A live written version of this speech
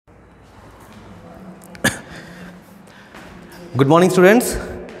Good morning, students.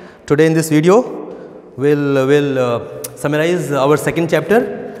 Today in this video we'll summarize our second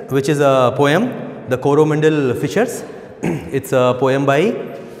chapter, which is a poem, The Coromandel Fishers. It's a poem by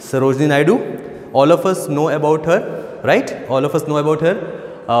Sarojini Naidu. All of us know about her, right? All of us know about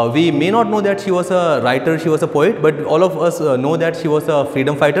her. We may not know that she was a writer, she was a poet, but all of us know that she was a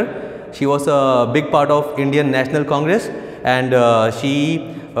freedom fighter. She was a big part of Indian National Congress, and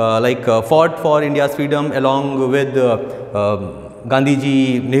she fought for India's freedom along with Gandhi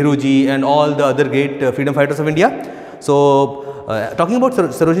ji, Nehru ji, and all the other great freedom fighters of India. So, talking about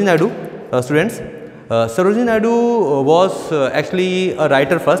Sarojini Naidu, students, Sarojini Naidu was actually a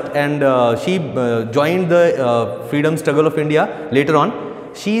writer first, and she joined the freedom struggle of India later on.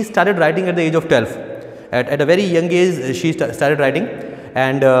 She started writing at the age of 12. At a very young age, she started writing,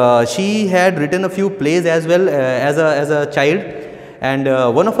 and she had written a few plays as well as a child. And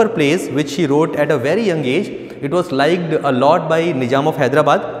one of her plays, which she wrote at a very young age, it was liked a lot by Nizam of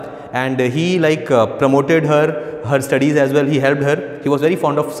Hyderabad, and he promoted her studies as well. He helped her. He was very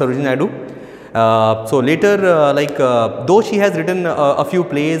fond of Sarojini Naidu. So later, though she has written a few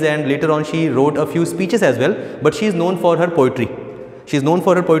plays, and later on she wrote a few speeches as well, but she is known for her poetry. She is known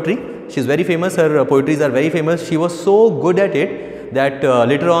for her poetry. She is very famous. Her poetries are very famous. She was so good at it that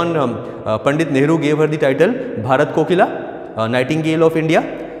later on Pandit Nehru gave her the title Bharat Kokila, Nightingale of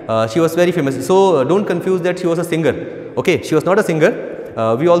India. She was very famous. So don't confuse that she was a singer. Okay, she was not a singer.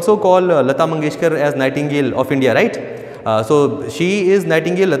 We also call Lata Mangeshkar as Nightingale of India, right? So she is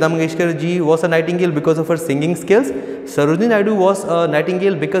Nightingale. Lata Mangeshkar ji was a Nightingale because of her singing skills. Sarojini Naidu was a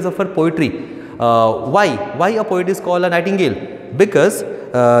Nightingale because of her poetry. Why a poet is called a Nightingale? Because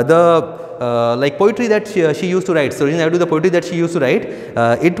the poetry that she used to write, Sarojini Naidu, the poetry that she used to write,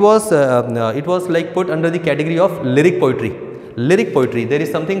 it was put under the category of lyric poetry. Lyric poetry. There is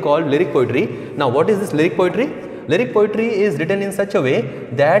something called lyric poetry. Now, what is this lyric poetry? Lyric poetry is written in such a way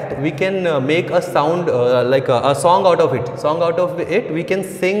that we can make a sound a song out of it. Song out of it, we can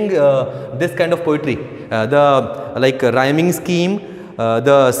sing this kind of poetry. The rhyming scheme,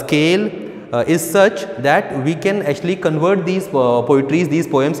 the scale is such that we can actually convert these poetries, these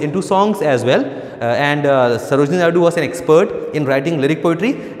poems into songs as well. And Sarojini Naidu was an expert in writing lyric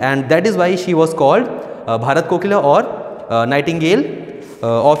poetry, and that is why she was called Bharat Kokila or Nightingale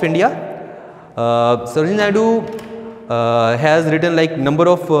of India. Sarojini Naidu has written number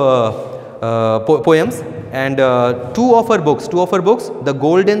of poems, and two of her books, The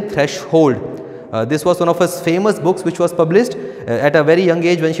Golden Threshold. This was one of her famous books which was published at a very young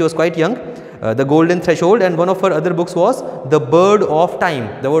age when she was quite young. The Golden Threshold, and one of her other books was The Bird of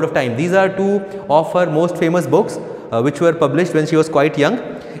Time. The Word of Time. These are two of her most famous books which were published when she was quite young.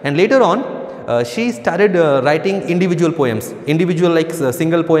 And later on, she started writing individual poems,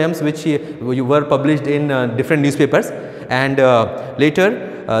 single poems which were published in different newspapers, and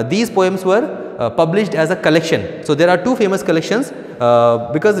later these poems were published as a collection. So there are two famous collections,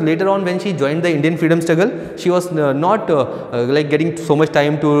 because later on when she joined the Indian freedom struggle, she was not getting so much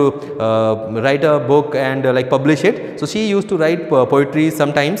time to write a book and publish it. So she used to write poetry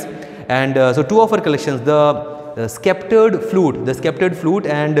sometimes, and so two of her collections, the sceptered flute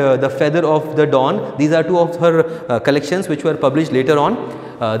and the feather of the dawn, these are two of her collections which were published later on.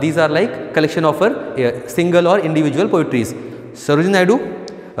 These are collection of her single or individual poetries. Sarojini Naidu,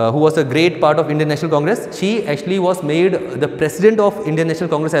 who was a great part of Indian National Congress, she actually was made the president of Indian National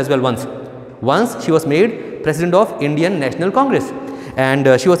Congress as well once she was made president of Indian National Congress, and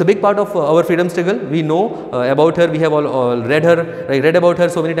she was a big part of our freedom struggle. We know about her, we have all read about her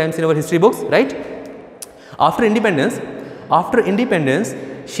so many times in our history books, right? After independence,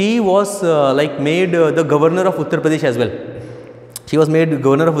 she was made the governor of Uttar Pradesh as well. She was made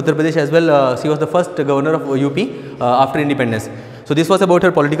governor of Uttar Pradesh as well. She was the first governor of UP after independence. So this was about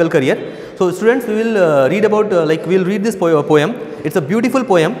her political career. So students, we will read about we will read this poem. It's a beautiful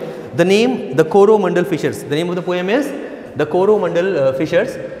poem. The name, The Coromandel Fishers. The name of the poem is The Coromandel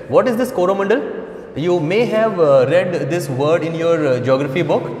Fishers. What is this Coromandel? You may have read this word in your geography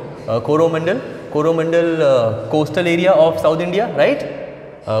book. Coromandel, coastal area of South India, right?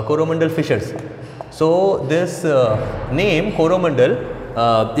 Coromandel Fishers. So this name Coromandel,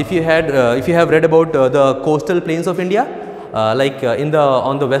 if you have read about the coastal plains of India,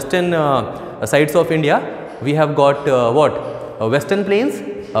 on the western sides of India, we have got western plains,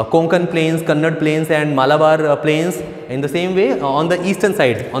 Konkan plains, Kannada plains, and Malabar plains. In the same way, on the eastern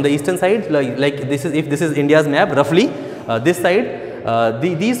side, this is, if this is India's map, roughly this side.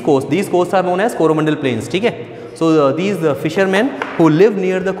 These coasts are known as Coromandel plains. Okay? So these fishermen who live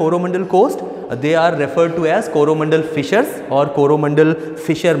near the Coromandel coast, they are referred to as Coromandel fishers or Coromandel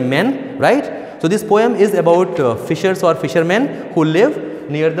fishermen, right? So this poem is about fishers or fishermen who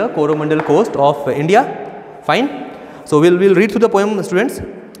live near the Coromandel coast of India. Fine. So we'll read through the poem, students.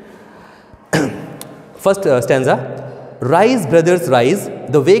 First stanza. Rise, brothers, rise,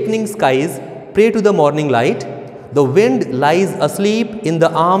 the wakening skies pray to the morning light. The wind lies asleep in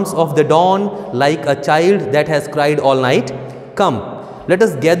the arms of the dawn like a child that has cried all night. Come, let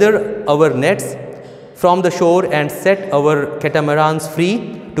us gather our nets from the shore and set our catamarans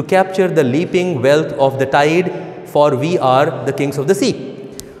free to capture the leaping wealth of the tide, for we are the kings of the sea.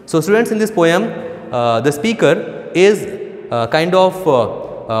 So students, in this poem, the speaker is kind of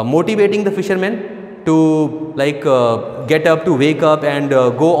motivating the fishermen to get up, to wake up and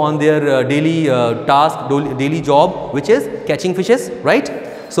go on their daily task, daily job, which is catching fishes, right?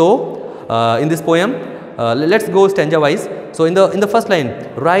 So in this poem, let's go stanza wise. So in the first line,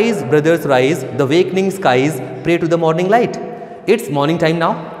 rise, brothers, rise, the wakening skies pray to the morning light. It's morning time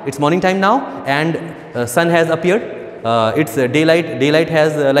now. It's morning time now, and sun has appeared. It's daylight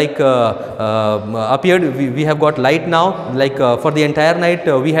has appeared. We have got light now. For the entire night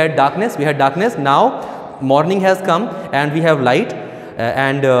we had darkness. Now morning has come and we have light,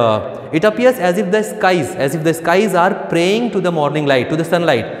 and it appears as if the skies are praying to the morning light, to the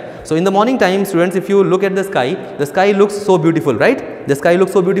sunlight. So in the morning time, students, if you look at the sky looks so beautiful, right? The sky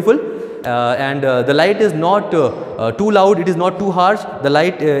looks so beautiful, and the light is not too loud, it is not too harsh. The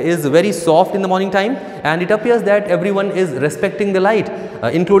light is very soft in the morning time, and it appears that everyone is respecting the light,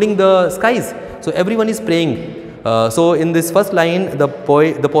 including the skies. So everyone is praying. So in this first line, the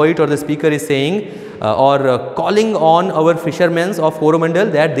poet or the speaker is saying or calling on our fishermen of Coromandel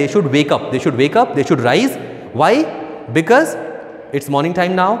that they should wake up, they should rise. Why? Because it's morning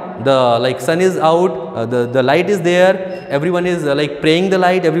time now, the sun is out, the light is there, everyone is praying the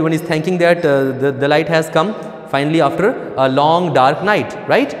light, everyone is thanking that the light has come finally after a long dark night,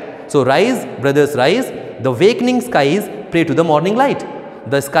 right? So rise, brothers, rise, the wakening skies pray to the morning light.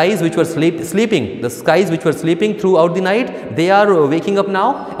 The skies which were sleeping throughout the night, they are waking up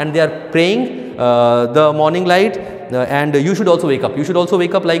now and they are praying the morning light, and you should also wake up. You should also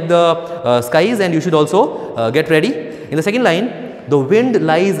wake up like the skies, and you should also get ready. In the second line, the wind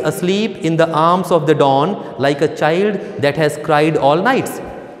lies asleep in the arms of the dawn like a child that has cried all nights.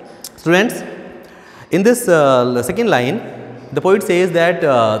 Students, in this second line, the poet says that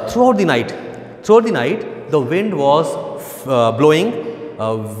throughout the night, the wind was blowing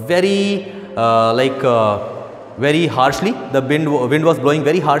very harshly. The wind was blowing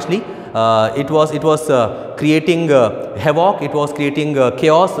very harshly. It was creating havoc. It was creating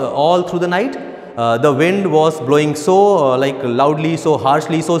chaos all through the night. The wind was blowing so loudly, so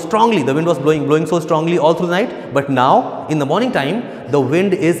harshly, so strongly. The wind was blowing so strongly all through the night. But now in the morning time, the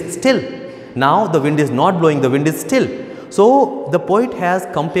wind is still. Now the wind is not blowing, the wind is still. So the poet has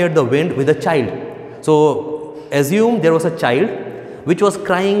compared the wind with a child. So assume there was a child which was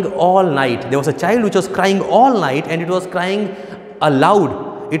crying all night. There was a child which was crying all night, and it was crying aloud.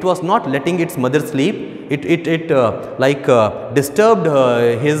 It was not letting its mother sleep. It disturbed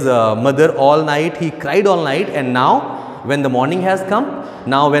his mother all night. He cried all night, and now when the morning has come,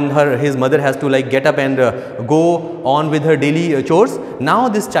 now when his mother has to get up and go on with her daily chores, now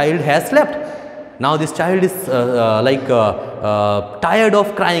this child has slept. Now this child is tired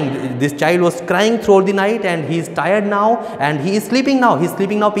of crying. This child was crying throughout the night, and he is tired now, and he is sleeping now. He is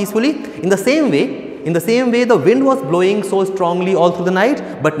sleeping now peacefully. In the same way, the wind was blowing so strongly all through the night,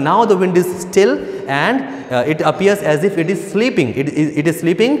 but now the wind is still, and it appears as if it is sleeping. It is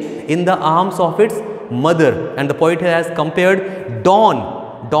sleeping in the arms of its mother, and the poet has compared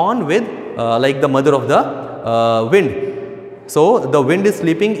dawn with the mother of the wind. So the wind is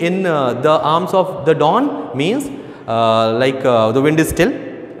sleeping in the arms of the dawn means the wind is still,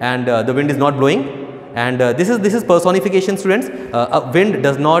 and the wind is not blowing. And this is personification, students. Wind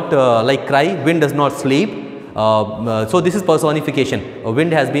does not cry, wind does not sleep. So this is personification.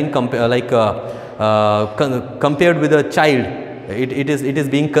 Wind has been compared with a child. It is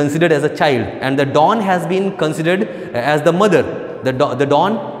being considered as a child, and the dawn has been considered as the mother. The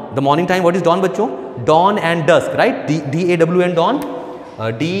dawn, the morning time. What is dawn, bachcho? Dawn and dusk, right? D-A-W-N, dawn.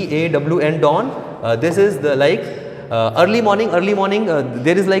 D-A-W-N, dawn. This is the early morning.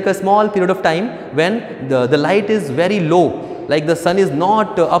 There is a small period of time when the light is very low. The sun is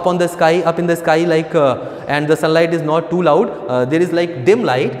not up in the sky, and the sunlight is not too loud. There is dim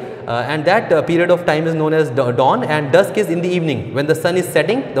light, and that period of time is known as dawn, and dusk is in the evening when the sun is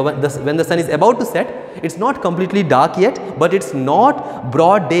setting. When the sun is about to set, it's not completely dark yet, but it's not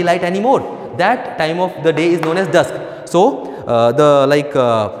broad daylight anymore. That time of the day is known as dusk. So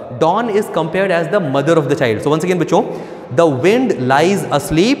dawn is compared as the mother of the child. So once again, bacho, the wind lies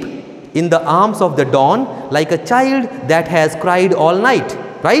asleep in the arms of the dawn like a child that has cried all night,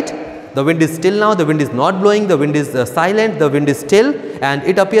 right? The wind is still now, the wind is not blowing, the wind is silent, the wind is still, and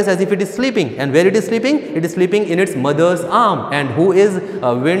it appears as if it is sleeping. And where it is sleeping? It is sleeping in its mother's arm. And who is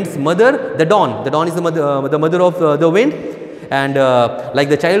wind's mother? The dawn. The dawn is the mother of the wind. And like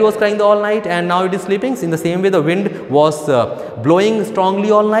the child was crying all night and now it is sleeping, in the same way the wind was blowing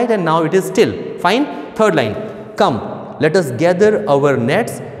strongly all night and now it is still. Fine. Third line, come, let us gather our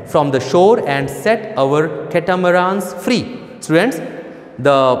nets from the shore and set our catamarans free. Students,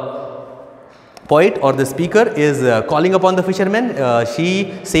 the poet or the speaker is calling upon the fishermen.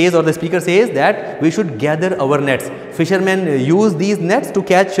 She says, or the speaker says, that we should gather our nets. Fishermen use these nets to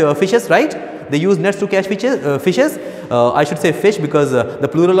catch fishes, right? They use nets to catch fishes. I should say fish because the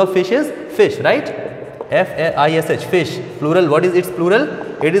plural of fish is fish, right? F-I-S-H, fish. Plural, what is its plural?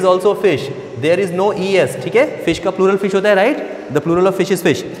 It is also fish. There is no es, okay? Fish ka plural fish hota hai, right? The plural of fish is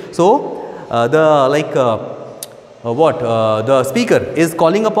fish. So, the speaker is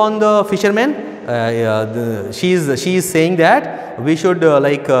calling upon the fishermen. She is saying that we should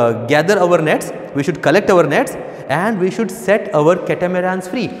gather our nets, we should collect our nets, and we should set our catamarans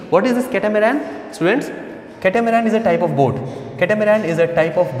free. What is this catamaran, students? Catamaran is a type of boat. Catamaran is a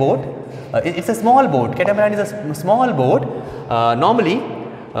type of boat. It's a small boat. Catamaran is a small boat. Normally,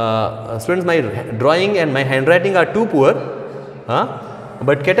 students, my drawing and my handwriting are too poor.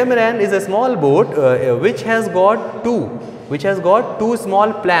 But catamaran is a small boat which has got two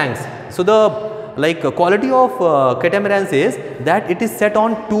small planks. So the quality of catamarans is that it is set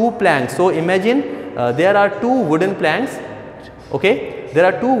on two planks. So imagine there are two wooden planks. Okay, there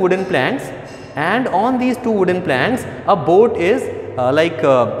are two wooden planks, and on these two wooden planks a boat is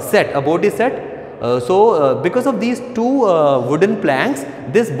set. A boat is set. Because of these two wooden planks,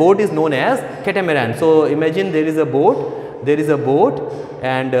 this boat is known as catamaran. So imagine there is a boat.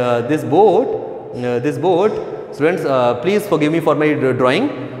 And this boat, students, please forgive me for my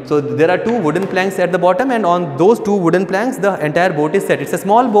drawing. So there are two wooden planks at the bottom, and on those two wooden planks the entire boat is set. It's a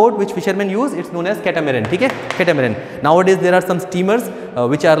small boat which fishermen use. It's known as catamaran. Okay? Catamaran. Nowadays there are some steamers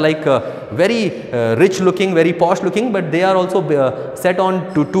which are very rich looking, very posh looking, but they are also set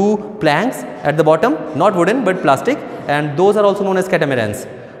on to two planks at the bottom, not wooden but plastic, and those are also known as catamarans.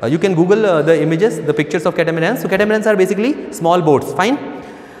 You can Google the images, the pictures of catamarans. So catamarans are basically small boats. Fine.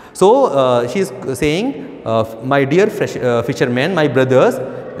 So she is saying, my dear fishermen, my brothers,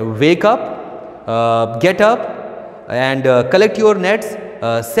 wake up, get up, and collect your nets,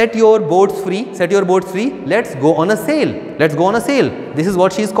 set your boats free. Let's go on a sail. This is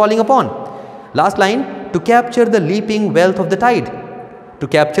what she is calling upon. Last line, to capture the leaping wealth of the tide.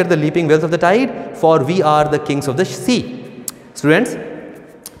 For we are the kings of the sea. Students,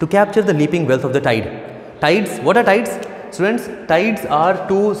 to capture the leaping wealth of the tide. Tides, what are tides? Students, tides are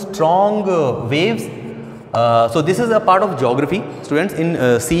two strong waves. So this is a part of geography. Students,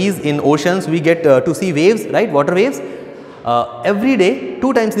 in seas, in oceans, we get to see waves, right? Water waves. Every day,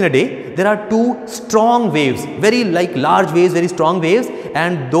 2 times in a day, there are two strong waves, very large waves, very strong waves,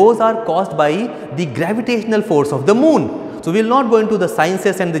 and those are caused by the gravitational force of the moon. So we will not go into the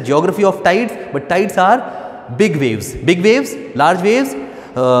sciences and the geography of tides, but tides are big waves, large waves.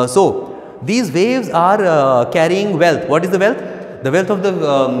 So these waves are carrying wealth. What is the wealth? The wealth of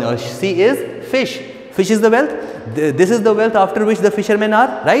the sea is fish. Fish is the wealth. This is the wealth after which the fishermen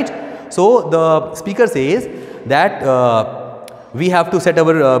are, right? So the speaker says that we have to set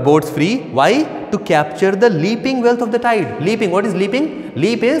our boats free. Why? To capture the leaping wealth of the tide. Leaping, what is leaping?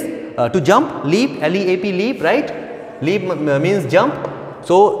 Leap is to jump, leap, L-E-A-P, leap, right? Leap means jump.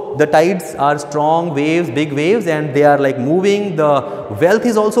 So the tides are strong waves, big waves, and they are moving. The wealth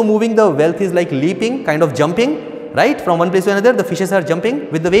is also moving. The wealth is leaping, kind of jumping, right? From one place to another, the fishes are jumping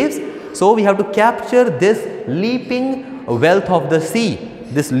with the waves. So we have to capture this leaping wealth of the sea.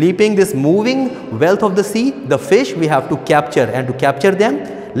 This leaping, this moving wealth of the sea, the fish we have to capture, and to capture them,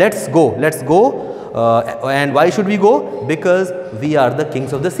 let's go. And why should we go? Because we are the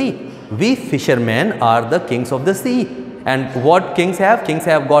kings of the sea. We fishermen are the kings of the sea. And what kings have? Kings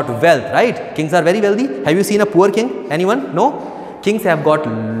have got wealth, right? Kings are very wealthy. Have you seen a poor king? Anyone? No? Kings have got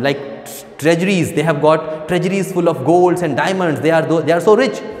treasuries. They have got treasuries full of golds and diamonds. They are so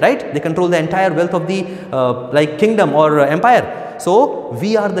rich, right? They control the entire wealth of the kingdom or empire. So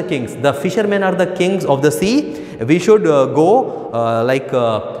we are the kings. The fishermen are the kings of the sea. We should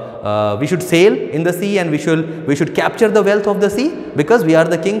we should sail in the sea, and we should capture the wealth of the sea, because we are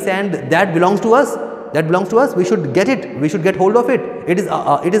the kings and that belongs to us. We should get it. We should get hold of it. It is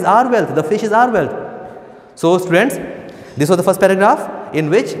our wealth. The fish is our wealth. So students, this was the first paragraph, in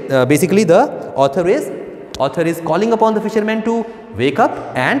which basically the author is calling upon the fishermen to wake up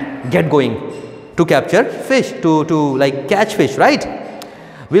and get going to capture fish, to like catch fish, right?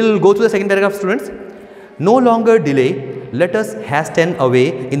 We'll go to the second paragraph, students. No longer delay, let us hasten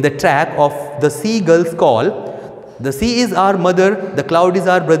away in the track of the seagull's call. The sea is our mother, the cloud is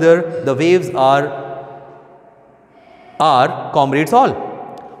our brother, the waves are our comrades all.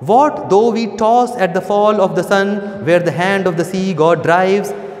 What though we toss at the fall of the sun, where the hand of the sea god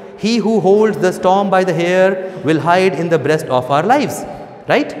drives, he who holds the storm by the hair will hide in the breast of our lives,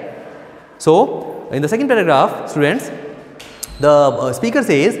 right? So, in the second paragraph, students, the speaker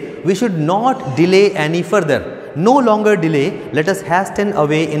says we should not delay any further. No longer delay, let us hasten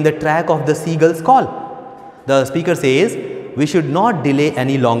away in the track of the seagull's call. The speaker says we should not delay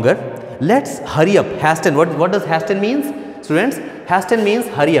any longer. Let's hurry up. Hasten. What does hasten means, students? Hasten means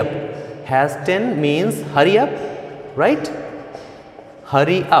hurry up. Hasten means hurry up, right?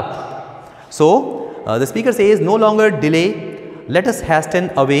 Hurry up. So, the speaker says no longer delay. Let us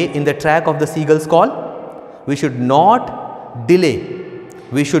hasten away in the track of the seagull's call. We should not delay.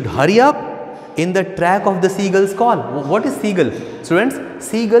 We should hurry up in the track of the seagull's call. What is seagull, students?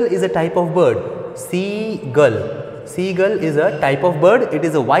 Seagull is a type of bird. Seagull. Seagull is a type of bird. It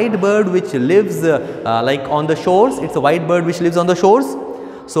is a white bird which lives like on the shores. It's a white bird which lives on the shores.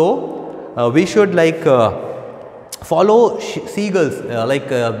 So, we should like follow seagulls.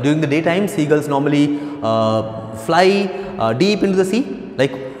 During the daytime, seagulls normally fly deep into the sea.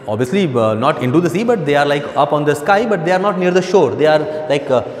 Like obviously not into the sea, but they are like up on the sky, but they are not near the shore. They are like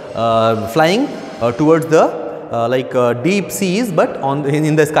flying towards the deep seas, but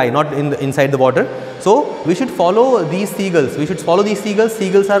in the sky, not inside the water. So, we should follow these seagulls. We should follow these seagulls.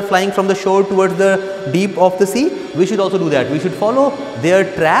 Seagulls are flying from the shore towards the deep of the sea. We should also do that. We should follow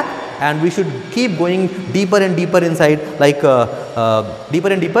their track, and we should keep going deeper and deeper inside, like deeper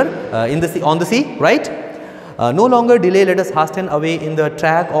and deeper in the sea, on the sea, right? No longer delay, let us hasten away in the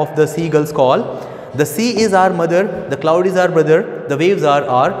track of the seagull's call. The sea is our mother, the cloud is our brother, the waves are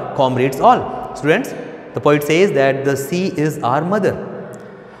our comrades all. Students, the poet says that the sea is our mother.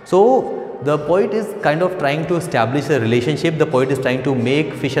 So, the poet is kind of trying to establish a relationship. The poet is trying to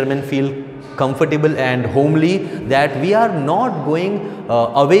make fishermen feel comfortable and homely, that we are not going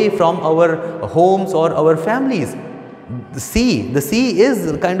away from our homes or our families. The sea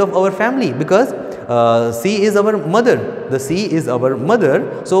is kind of our family, because sea is our mother. The sea is our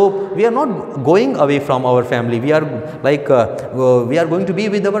mother. So, we are not going away from our family. We are like we are going to be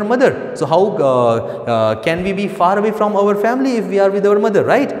with our mother. So, how can we be far away from our family if we are with our mother,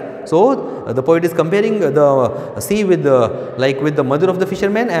 right? So, the poet is comparing the sea with the mother of the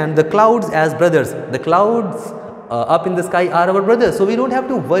fishermen, and the clouds as brothers. The clouds up in the sky are our brothers. So, we do not have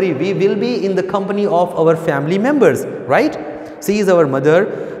to worry. We will be in the company of our family members, right? Sea is our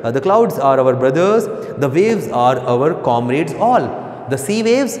mother, the clouds are our brothers, the waves are our comrades all. The sea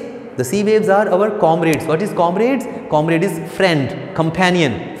waves are our comrades. What is comrades? Comrade is friend,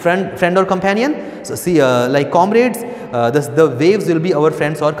 companion, friend or companion. So, see, like comrades, the waves will be our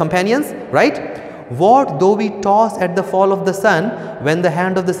friends or companions, right? What though we toss at the fall of the sun, when the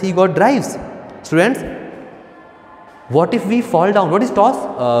hand of the sea god drives? Students, what if we fall down? What is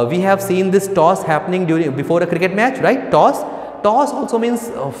toss? We have seen this toss happening before a cricket match, right? Toss also means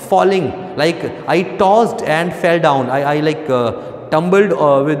falling. Like I tossed and fell down. I like tumbled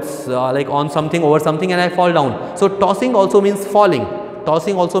with like on something, over something, and I fall down. So, tossing also means falling.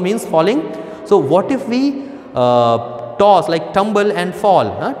 Tossing also means falling. So, what if we toss, like tumble and fall?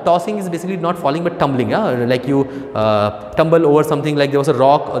 Tossing is basically not falling but tumbling. Like you tumble over something, like there was a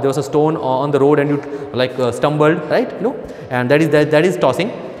rock or there was a stone on the road and you like stumbled, right? You know, and that is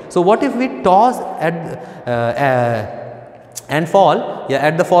tossing. So, what if we toss at and fall,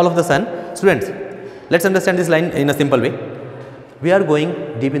 at the fall of the sun? Students, let us understand this line in a simple way. We are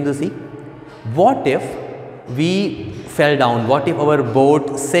going deep in the sea. What if we fell down? What if our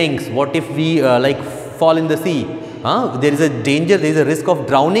boat sinks? What if we like fall in the sea? There is a danger, there is a risk of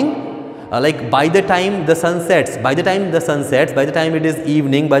drowning. Like by the time the sun sets, by the time it is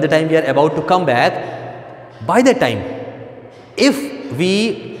evening, by the time we are about to come back, by the time, if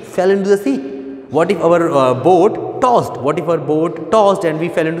we fell into the sea, what if our boat tossed? What if our boat tossed and we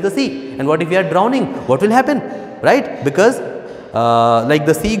fell into the sea? And what if we are drowning? What will happen? Right? Because like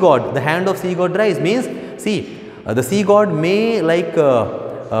the sea god, the hand of sea god drives, means see, the sea god may like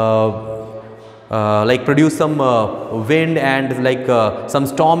produce some wind, and like some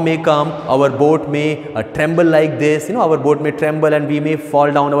storm may come. Our boat may tremble like this, you know, our boat may tremble and we may fall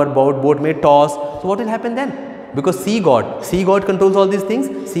down, our boat may toss. So, what will happen then? Because sea god controls all these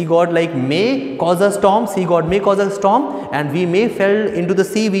things. Sea god like may cause a storm, and we may fall into the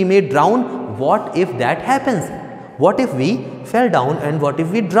sea, we may drown. What if that happens? What if we fell down and what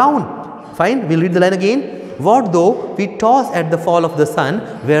if we drown? Fine, we'll read the line again. What though we toss at the fall of the sun,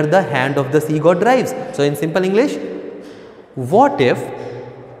 where the hand of the sea god drives? So in simple English, what if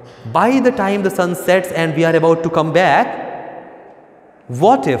by the time the sun sets and we are about to come back,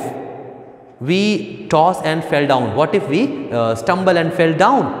 what if we toss and fell down? What if we stumble and fell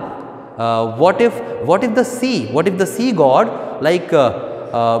down? What if the sea god like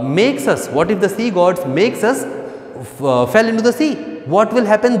makes us, what if the sea gods makes us fell into the sea? What will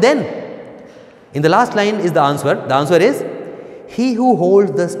happen then? In the last line is the answer. The answer is, he who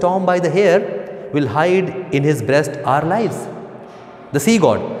holds the storm by the hair will hide in his breast our lives. The sea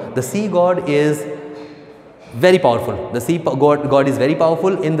god is very powerful. The sea god is very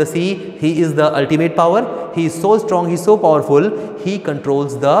powerful. In the sea, he is the ultimate power. He is so strong, he is so powerful. He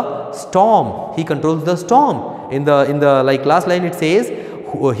controls the storm. He controls the storm. In the like last line it says,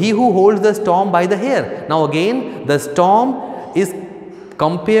 he who holds the storm by the hair. Now again, the storm is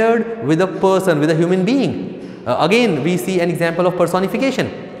compared with a person, with a human being. Again we see an example of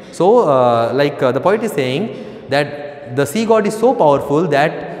personification. So the poet is saying that the sea god is so powerful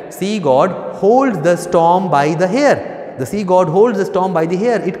that sea god holds the storm by the hair. The sea god holds the storm by the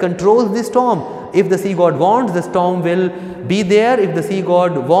hair. It controls the storm. If the sea god wants, the storm will be there. If the sea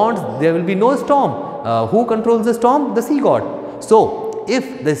god wants, there will be no storm. Who controls the storm? The sea god. So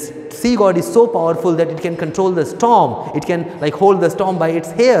if the sea god is so powerful that it can control the storm, it can like hold the storm by its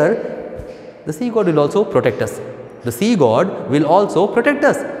hair, the sea god will also protect us. The sea god will also protect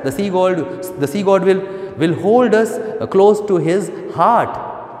us. The sea god will hold us close to his heart.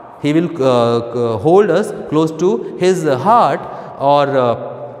 He will hold us close to his heart or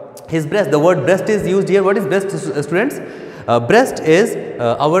his breast. The word breast is used here. What is breast, students? Breast is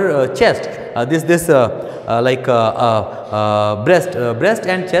our chest. Breast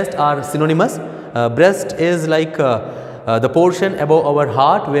and chest are synonymous. Breast is like the portion above our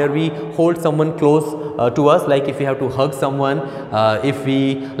heart where we hold someone close to us, like if we have to hug someone, if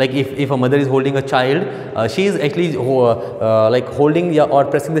a mother is holding a child, she is actually like holding or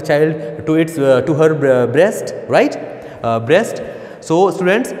pressing the child to her breast, right? Breast. So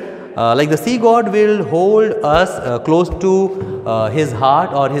students, like the sea god will hold us close to his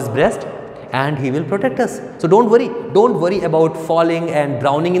heart or his breast, and he will protect us. So don't worry about falling and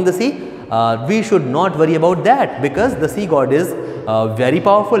drowning in the sea. We should not worry about that, because the sea god is very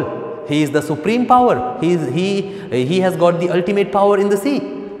powerful. He is the supreme power. He has got the ultimate power in the sea.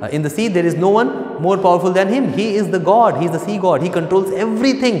 In the sea there is no one more powerful than him. He is the god. He is the sea god. He controls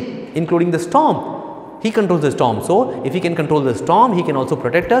everything, including the storm. He controls the storm. So if he can control the storm, he can also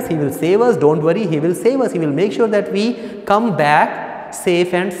protect us. He will save us. Don't worry, he will save us. He will make sure that we come back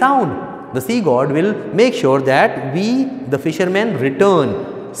safe and sound. The sea god will make sure that we, the fishermen,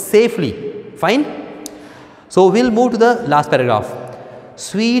 return safely. Fine. So we'll move to the last paragraph.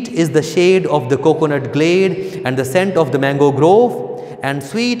 Sweet is the shade of the coconut glade and the scent of the mango grove, and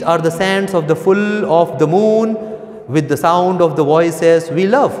sweet are the sands of the full of the moon with the sound of the voices we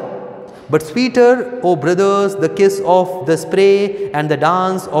love. But sweeter, O brothers, the kiss of the spray and the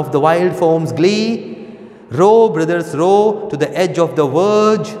dance of the wild foam's glee. Row, brothers, row to the edge of the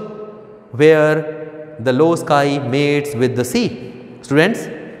verge where the low sky mates with the sea. Students,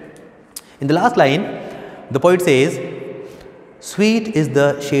 in the last line, the poet says, sweet is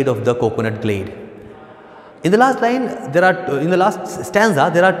the shade of the coconut glade. In the last line, in the last stanza,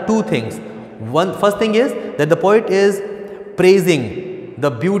 there are two things. First thing is that the poet is praising the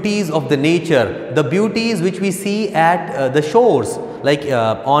beauties of the nature, the beauties which we see at the shores. Like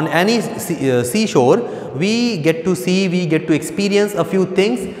on any seashore, we get to see, we get to experience a few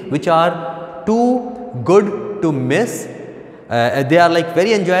things which are too good to miss. They are like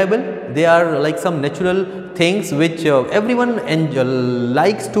very enjoyable. They are like some natural things which everyone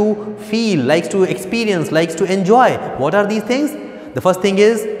likes to feel, likes to experience, likes to enjoy. What are these things? The first thing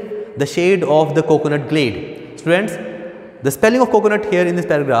is the shade of the coconut glade. Students, the spelling of coconut here in this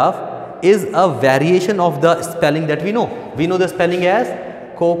paragraph is a variation of the spelling that we know. We know the spelling as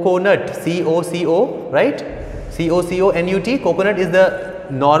coconut, C-O-C-O, right? C-O-C-O-N-U-T. Coconut is the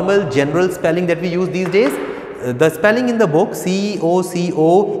normal general spelling that we use these days. The spelling in the book, C-O-C-O-A-N-U-T,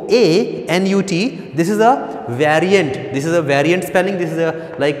 this is a variant. This is a variant spelling. This is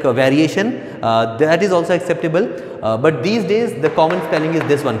a like a variation that is also acceptable. But these days the common spelling is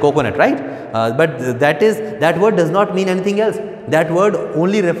this one, coconut, right? But that word does not mean anything else. That word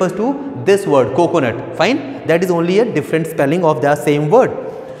only refers to this word, coconut. Fine. That is only a different spelling of the same word.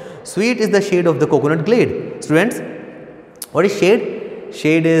 Sweet is the shade of the coconut glade. Students, what is shade?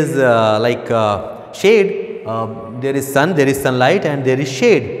 Shade is shade. There is sun, there is sunlight, and there is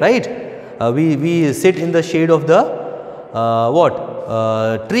shade, right? we sit in the shade of the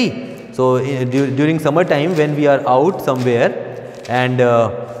tree. So during summer time when we are out somewhere and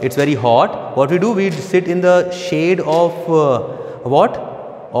it's very hot, what we do, we sit in the shade of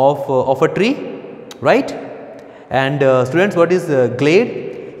of a tree, right? And students, what is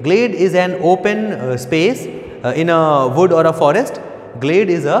glade? Glade is an open space in a wood or a forest. Glade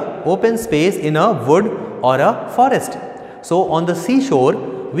is a open space in a wood or a forest. So on the seashore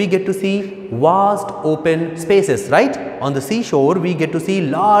we get to see vast open spaces, right? On the seashore we get to see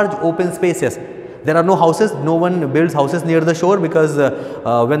large open spaces. There are no houses, no one builds houses near the shore, because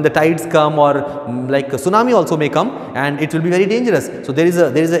when the tides come, or like a tsunami also may come, and it will be very dangerous. So there is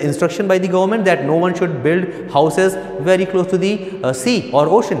a instruction by the government that no one should build houses very close to the sea or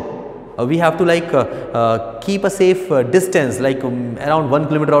ocean. We have to like keep a safe distance, like around 1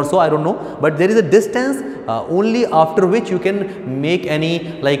 kilometer or so, I don't know, but there is a distance only after which you can make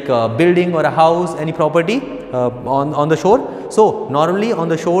any like building or a house, any property on the shore. So normally on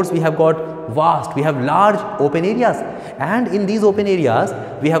the shores we have got we have large open areas, and in these open areas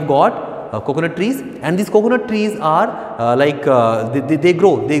we have got coconut trees, and these coconut trees are they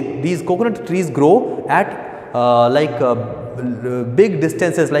grow. These coconut trees grow at big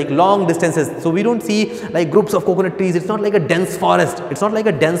distances, like long distances. So we don't see like groups of coconut trees. It's not like a dense forest. It's not like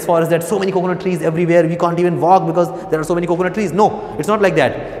a dense forest that so many coconut trees everywhere, we can't even walk because there are so many coconut trees. No, it's not like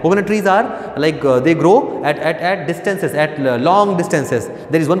that. Coconut trees are like they grow at distances, at long distances.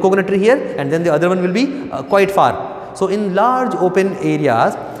 There is one coconut tree here, and then the other one will be quite far. So in large open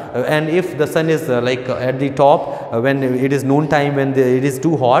areas, and if the sun is at the top when it is noon time, when it is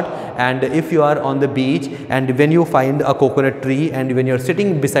too hot, and if you are on the beach and when you find a coconut tree, and when you are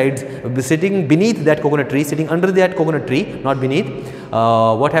sitting beneath that coconut tree, sitting under that coconut tree, not beneath,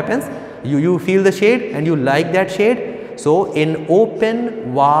 what happens? You feel the shade and you like that shade. So in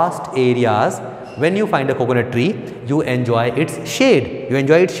open vast areas, when you find a coconut tree, you enjoy its shade. You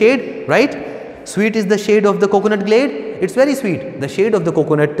enjoy its shade, right? Sweet is the shade of the coconut glade. It's very sweet. The shade of the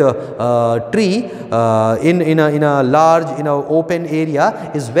coconut tree in a large, open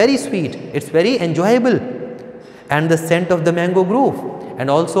area is very sweet. It's very enjoyable. And the scent of the mango grove.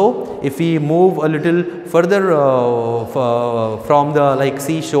 And also, if we move a little further from the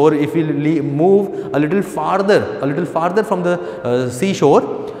seashore, if we move a little farther from the seashore,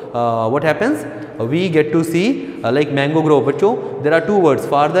 what happens? We get to see mango grove. But there are two words,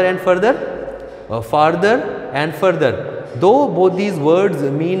 farther and further. Farther and further. Though both these words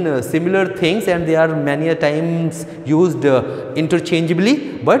mean similar things and they are many a times used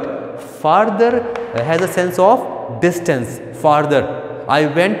interchangeably, but farther has a sense of distance. Farther. I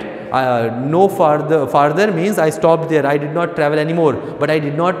went no farther. Farther means I stopped there. I did not travel anymore, but I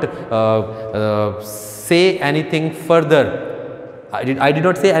did not say anything further. I did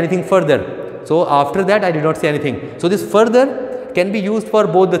not say anything further. So after that I did not say anything. So this further can be used for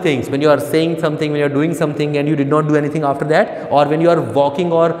both the things. When you are saying something, when you are doing something and you did not do anything after that, or when you are walking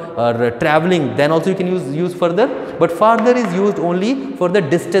or traveling, then also you can use further. But farther is used only for the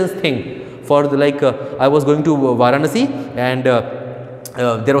distance thing. For the I was going to Varanasi, and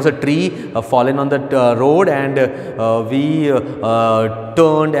there was a tree fallen on the road, and we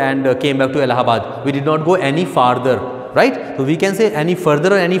turned and came back to Allahabad. We did not go any farther. Right? So we can say any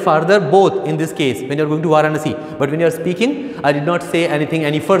further or any farther, both in this case when you are going to Varanasi. But when you are speaking, I did not say anything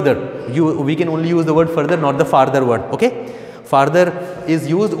any further. We can only use the word further, not the farther word. Okay? Farther is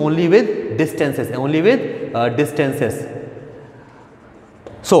used only with distances,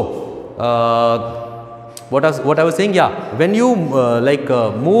 So what I was saying, yeah, when you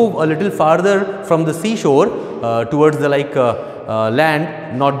move a little farther from the seashore towards the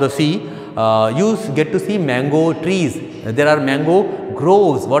land, not the sea, you get to see mango trees. There are mango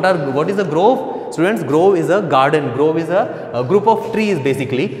groves. What is a grove? Students, grove is a garden. Grove is a group of trees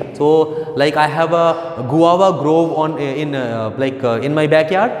basically. So I have a guava grove in my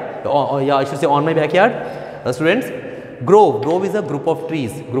backyard. Yeah, I should say on my backyard. Students, grove is a group of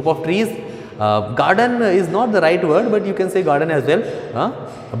trees. Garden is not the right word, but you can say garden as well.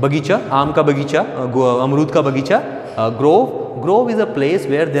 Bagicha, aam ka bagicha, amrud ka bagicha. Grove is a place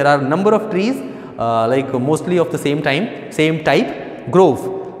where there are number of trees, mostly of the same type. Grove,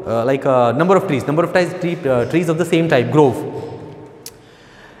 number of trees of the same type. Grove.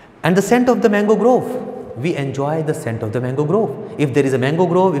 And the scent of the mango grove. We enjoy the scent of the mango grove. If there is a mango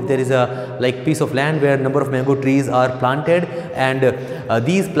grove, if there is a piece of land where number of mango trees are planted, and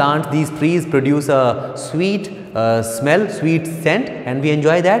these trees produce a sweet smell, sweet scent, and we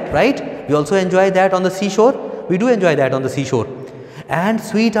enjoy that, right? We also enjoy that on the seashore. We do enjoy that on the seashore. And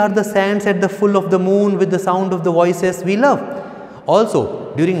sweet are the sands at the full of the moon with the sound of the voices we love.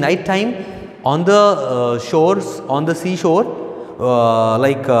 Also, during night time, on the shores, on the seashore,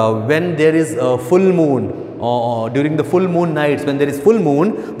 when there is a full moon, during the full moon nights, when there is full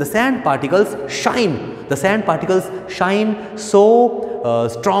moon, the sand particles shine. The sand particles shine so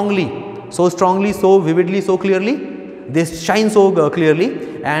strongly, so vividly, so clearly. They shine so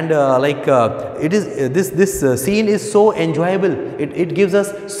clearly, and it is this scene is so enjoyable. It gives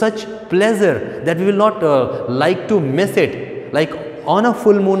us such pleasure that we will not like to miss it. Like on a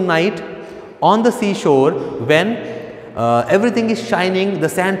full moon night, on the seashore, when everything is shining, the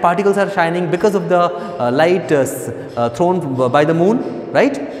sand particles are shining because of the light thrown by the moon,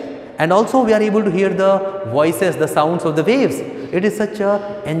 right? And also we are able to hear the voices, the sounds of the waves. It is such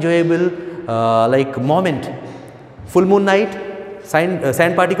a enjoyable moment. Full moon night,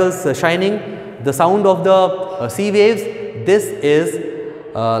 sand particles shining, the sound of the sea waves. This is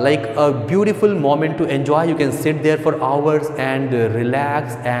like a beautiful moment to enjoy. You can sit there for hours and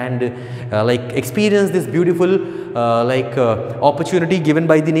relax and experience this beautiful opportunity given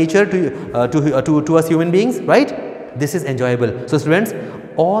by the nature to us human beings, right? This is enjoyable. So students,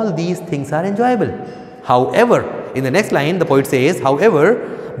 all these things are enjoyable. However, in the next line the poet says,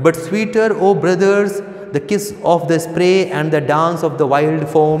 however, but sweeter, O brothers, the kiss of the spray and the dance of the wild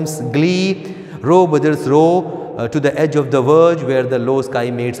foams, glee, row brothers row to the edge of the verge where the low sky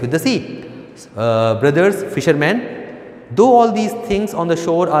mates with the sea. Brothers, fishermen, though all these things on the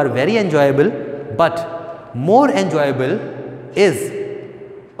shore are very enjoyable, but more enjoyable is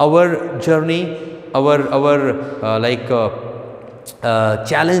our journey, our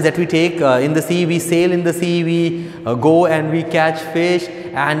challenge that we take in the sea. We sail in the sea, we go and we catch fish,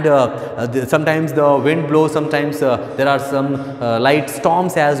 and sometimes the wind blows, sometimes there are some light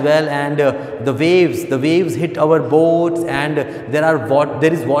storms as well, and the waves hit our boats, and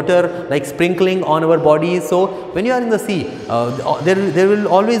there is water like sprinkling on our bodies. So when you are in the sea, there will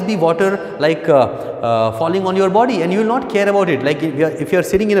always be water like falling on your body, and you will not care about it. Like if you are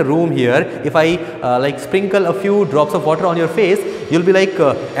sitting in a room here, if I sprinkle a few drops of water on your face, you will be like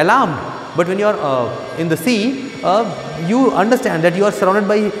alarmed. But when you are in the sea, you understand that you are surrounded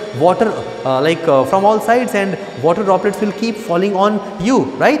by water from all sides, and water droplets will keep falling on you,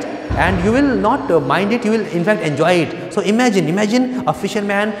 right? And you will not mind it, you will in fact enjoy it. So imagine a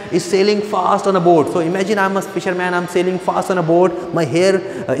fisherman is sailing fast on a boat. So imagine I am a fisherman, I am sailing fast on a boat, my hair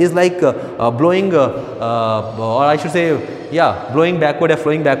is like blowing, or I should say, yeah, blowing backward or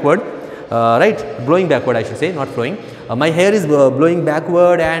flowing backward, right? Blowing backward I should say, not flowing. My hair is blowing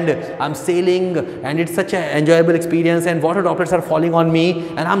backward, and I am sailing, and it's such an enjoyable experience, and water droplets are falling on me,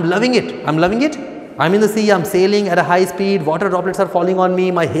 and I am loving it. I am in the sea, I am sailing at a high speed, water droplets are falling on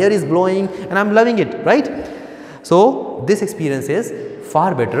me, my hair is blowing, and I am loving it, right? So this experience is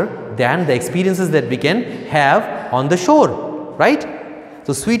far better than the experiences that we can have on the shore, right?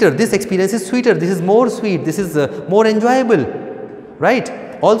 So sweeter, this experience is sweeter, this is more sweet, this is more enjoyable, right?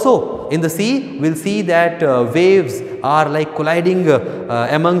 Also in the sea, we will see that waves are like colliding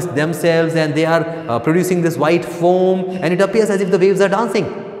amongst themselves, and they are producing this white foam, and it appears as if the waves are dancing.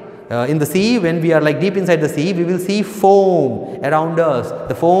 In the sea, when we are like deep inside the sea, we will see foam around us.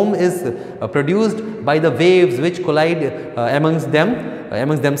 The foam is produced by the waves which collide amongst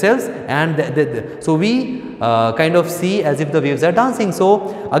themselves, and so we kind of see as if the waves are dancing.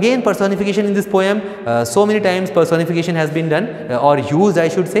 So again, personification in this poem, so many times personification has been done or used, I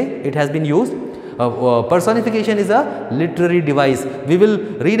should say, it has been used. Personification is a literary device. We will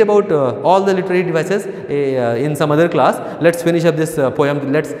read about all the literary devices in some other class. Let's finish up this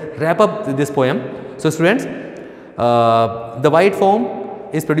poem. Let's wrap up this poem. So students, the white foam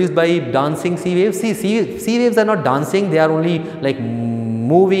is produced by dancing sea waves. See, sea waves are not dancing, they are only like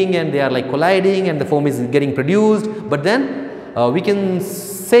moving, and they are like colliding, and the foam is getting produced. But then we can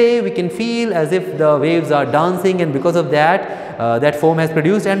say, we can feel as if the waves are dancing, and because of that, that foam has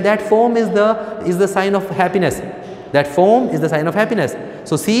produced, and that foam is the sign of happiness. That foam is the sign of happiness.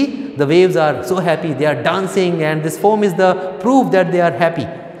 So see, the waves are so happy, they are dancing, and this foam is the proof that they are happy.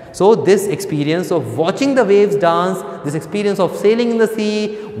 So this experience of watching the waves dance, this experience of sailing in the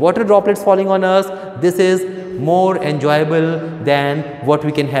sea, water droplets falling on us, this is more enjoyable than what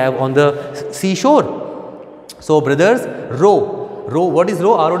we can have on the seashore. So brothers, row. What is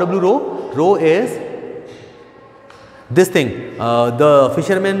row? R-O-W, row? Row is this thing. The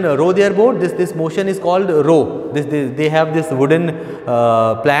fishermen row their boat. This motion is called row. They have this wooden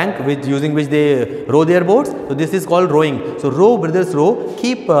plank using which they row their boats. So this is called rowing. So row, brothers, row.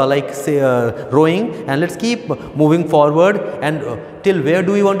 Keep rowing, and let's keep moving forward. And till where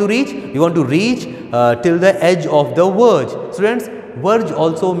do we want to reach? We want to reach till the edge of the verge. Students, verge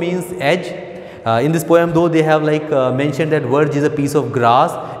also means edge. In this poem though they have like mentioned that verge is a piece of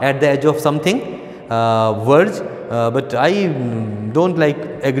grass at the edge of something, verge, but I don't like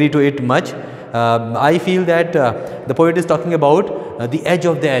agree to it much. I feel that the poet is talking about the edge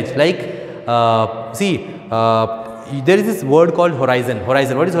of the edge, like see there is this word called horizon.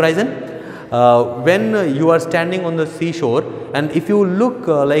 Horizon, what is horizon? When you are standing on the seashore and if you look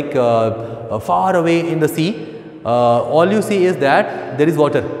like far away in the sea, all you see is that there is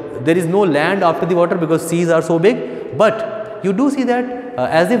water. There is no land after the water because seas are so big, but you do see that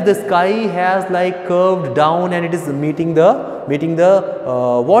as if the sky has like curved down and it is meeting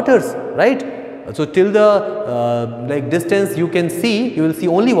the waters, right? So till the like distance you can see, you will see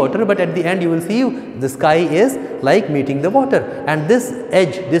only water, but at the end you will see the sky is like meeting the water, and this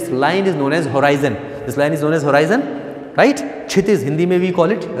edge, this line is known as horizon. This line is known as horizon, right? Chitis, Hindi mein we call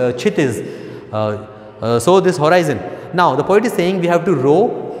it chitis. So this horizon. Now the poet is saying we have to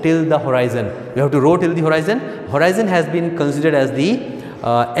row till the horizon. We have to row till the horizon. Horizon has been considered as the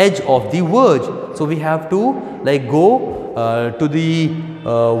edge of the verge. So we have to like go to the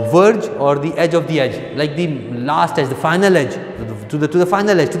verge or the edge of the edge, like the last edge, the final edge, to the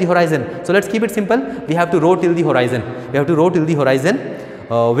final edge, to the horizon. So let's keep it simple. We have to row till the horizon. We have to row till the horizon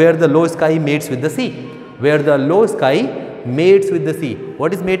where the low sky mates with the sea. Where the low sky mates with the sea.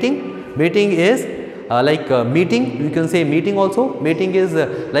 What is mating? Mating is like meeting. You can say meeting also. Mating is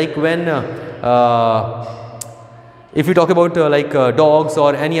like when if you talk about like dogs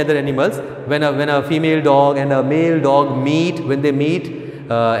or any other animals, when a female dog and a male dog meet, when they meet,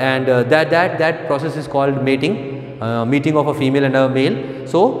 and that process is called mating, meeting of a female and a male.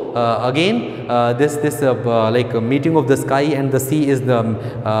 So again this like meeting of the sky and the sea is the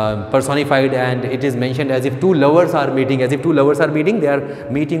personified, and it is mentioned as if two lovers are meeting. As if two lovers are meeting, they are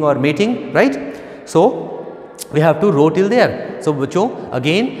meeting or mating, right? So we have to row till there. So bachcho,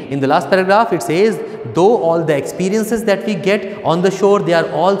 again in the last paragraph it says, though all the experiences that we get on the shore, they are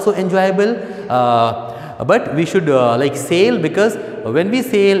also enjoyable, but we should like sail, because when we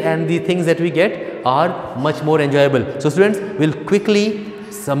sail and the things that we get are much more enjoyable. So students, will quickly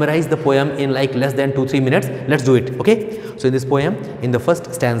summarize the poem in like less than 2-3 minutes. Let's do it. Okay. So in this poem, in the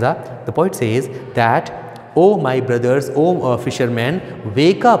first stanza, the poet says that, "Oh my brothers, oh fishermen,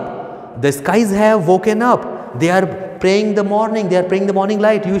 wake up. The skies have woken up. They are praying the morning. They are praying the morning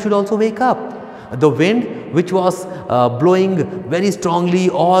light. You should also wake up. The wind which was blowing very strongly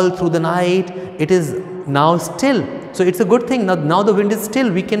all through the night, it is now still. So it's a good thing. Now the wind is still.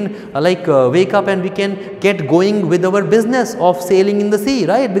 We can like wake up and we can get going with our business of sailing in the sea,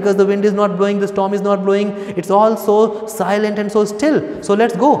 right? Because the wind is not blowing, the storm is not blowing. It's all so silent and so still. So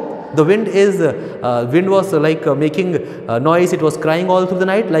let's go." The wind is, wind was like making noise. It was crying all through the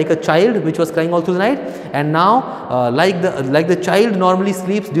night like a child which was crying all through the night. And now like the child normally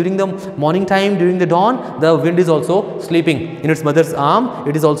sleeps during the morning time, during the dawn, the wind is also sleeping in its mother's arm.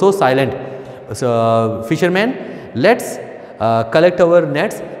 It is also silent. So fishermen, let's collect our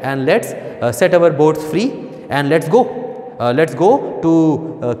nets and let's set our boats free and let's go. Let's go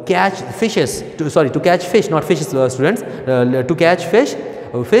to catch fishes. To catch fish, not fishes, students. To catch fish,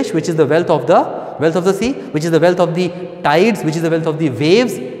 which is the wealth of the sea, which is the wealth of the tides, which is the wealth of the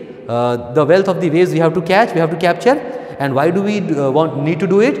waves. The wealth of the waves we have to catch, we have to capture. And why do we need to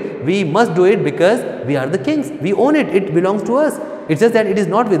do it? We must do it because we are the kings. We own it. It belongs to us. It's just that it is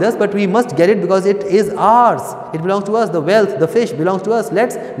not with us, but we must get it because it is ours. It belongs to us. The wealth, the fish belongs to us.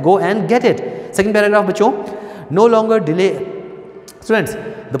 Let's go and get it. Second paragraph, bacho. No longer delay. Students,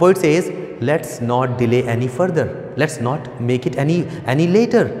 the poet says, let's not delay any further. Let's not make it any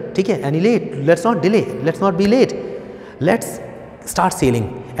later. Okay, any late. Let's not delay. Let's not be late. Let's start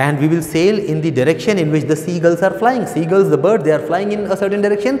sailing, and we will sail in the direction in which the seagulls are flying. Seagulls, the bird, they are flying in a certain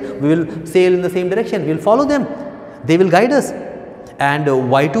direction. We will sail in the same direction. We will follow them. They will guide us. And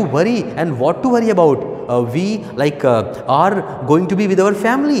why to worry and what to worry about? We like are going to be with our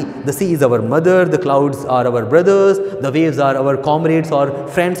family. The sea is our mother, the clouds are our brothers, the waves are our comrades or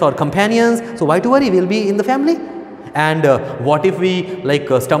friends or companions. So why to worry? We will be in the family. And what if we like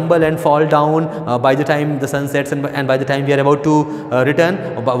stumble and fall down by the time the sun sets and by the time we are about to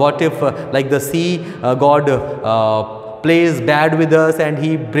return? What if like the sea god plays bad with us and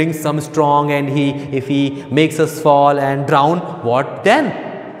he brings some storm and if he makes us fall and drown, what then?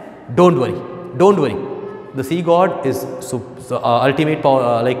 Don't worry, don't worry. The sea god is ultimate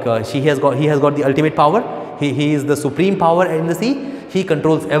power, he has got the ultimate power. He is the supreme power in the sea. He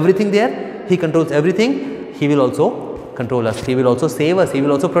controls everything there. He controls everything. He will also control us. He will also save us. He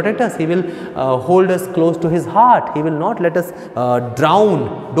will also protect us. He will hold us close to his heart. He will not let us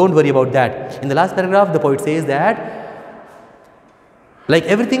drown. Don't worry about that. In the last paragraph, the poet says that Like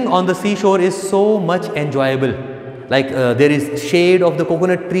everything on the seashore is so much enjoyable. Like there is shade of the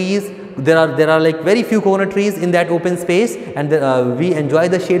coconut trees. There are like very few coconut trees in that open space, and we enjoy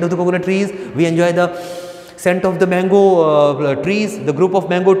the shade of the coconut trees. We enjoy the scent of the mango trees, the group of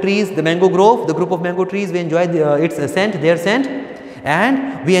mango trees, the mango grove, the group of mango trees. We enjoy its scent, their scent,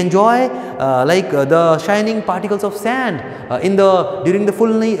 and we enjoy the shining particles of sand during the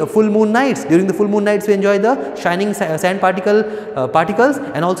full moon nights. During the full moon nights, we enjoy the shining sand particles,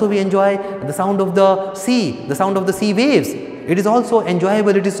 and also we enjoy the sound of the sea, the sound of the sea waves. It is also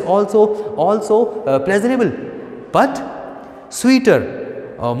enjoyable. It is also pleasurable, but sweeter,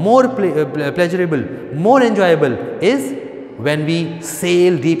 more pleasurable, more enjoyable is when we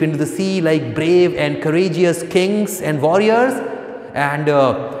sail deep into the sea like brave and courageous kings and warriors, and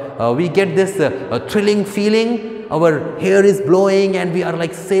we get this thrilling feeling. Our hair is blowing and we are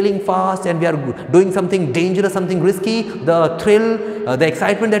like sailing fast, and we are doing something dangerous, something risky. The thrill, the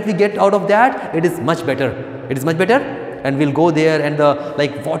excitement that we get out of that, it is much better. It is much better. And we'll go there, and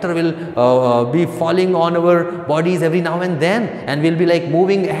the water will be falling on our bodies every now and then, and we'll be like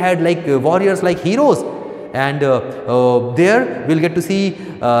moving ahead like warriors, like heroes. And there we'll get to see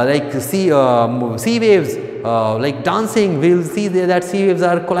sea waves like dancing. We'll see that sea waves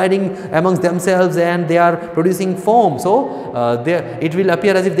are colliding amongst themselves and they are producing foam. So it will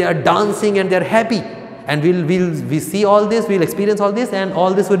appear as if they are dancing and they are happy, and we see all this, we'll experience all this, and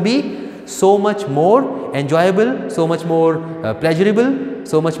all this would be so much more enjoyable, so much more pleasurable,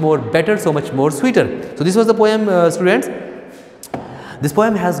 so much more better, so much more sweeter. So this was the poem, students. This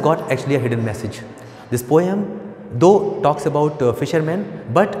poem has got actually a hidden message. This poem though talks about fishermen,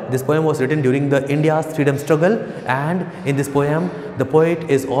 but this poem was written during the India's freedom struggle, and in this poem the poet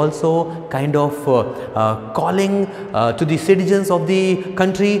is also kind of calling to the citizens of the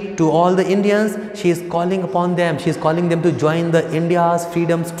country, to all the Indians. She is calling upon them, she is calling them to join the India's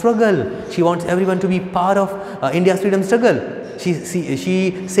freedom struggle. She wants everyone to be part of India's freedom struggle.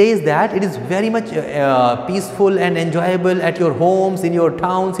 She says that it is very much peaceful and enjoyable at your homes, in your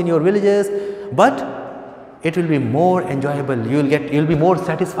towns, in your villages, but it will be more enjoyable. You'll be more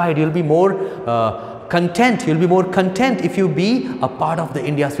satisfied. You'll be more content. You'll be more content if you be a part of the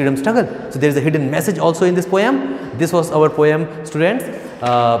India's freedom struggle. So there is a hidden message also in this poem. This was our poem, students,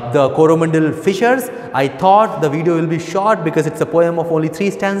 the Coromandel Fishers. I thought the video will be short because it's a poem of only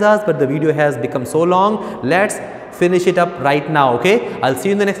 3 stanzas, but the video has become so long. Let's finish it up right now. Okay, I'll see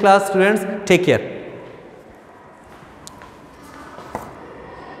you in the next class, students. Take care.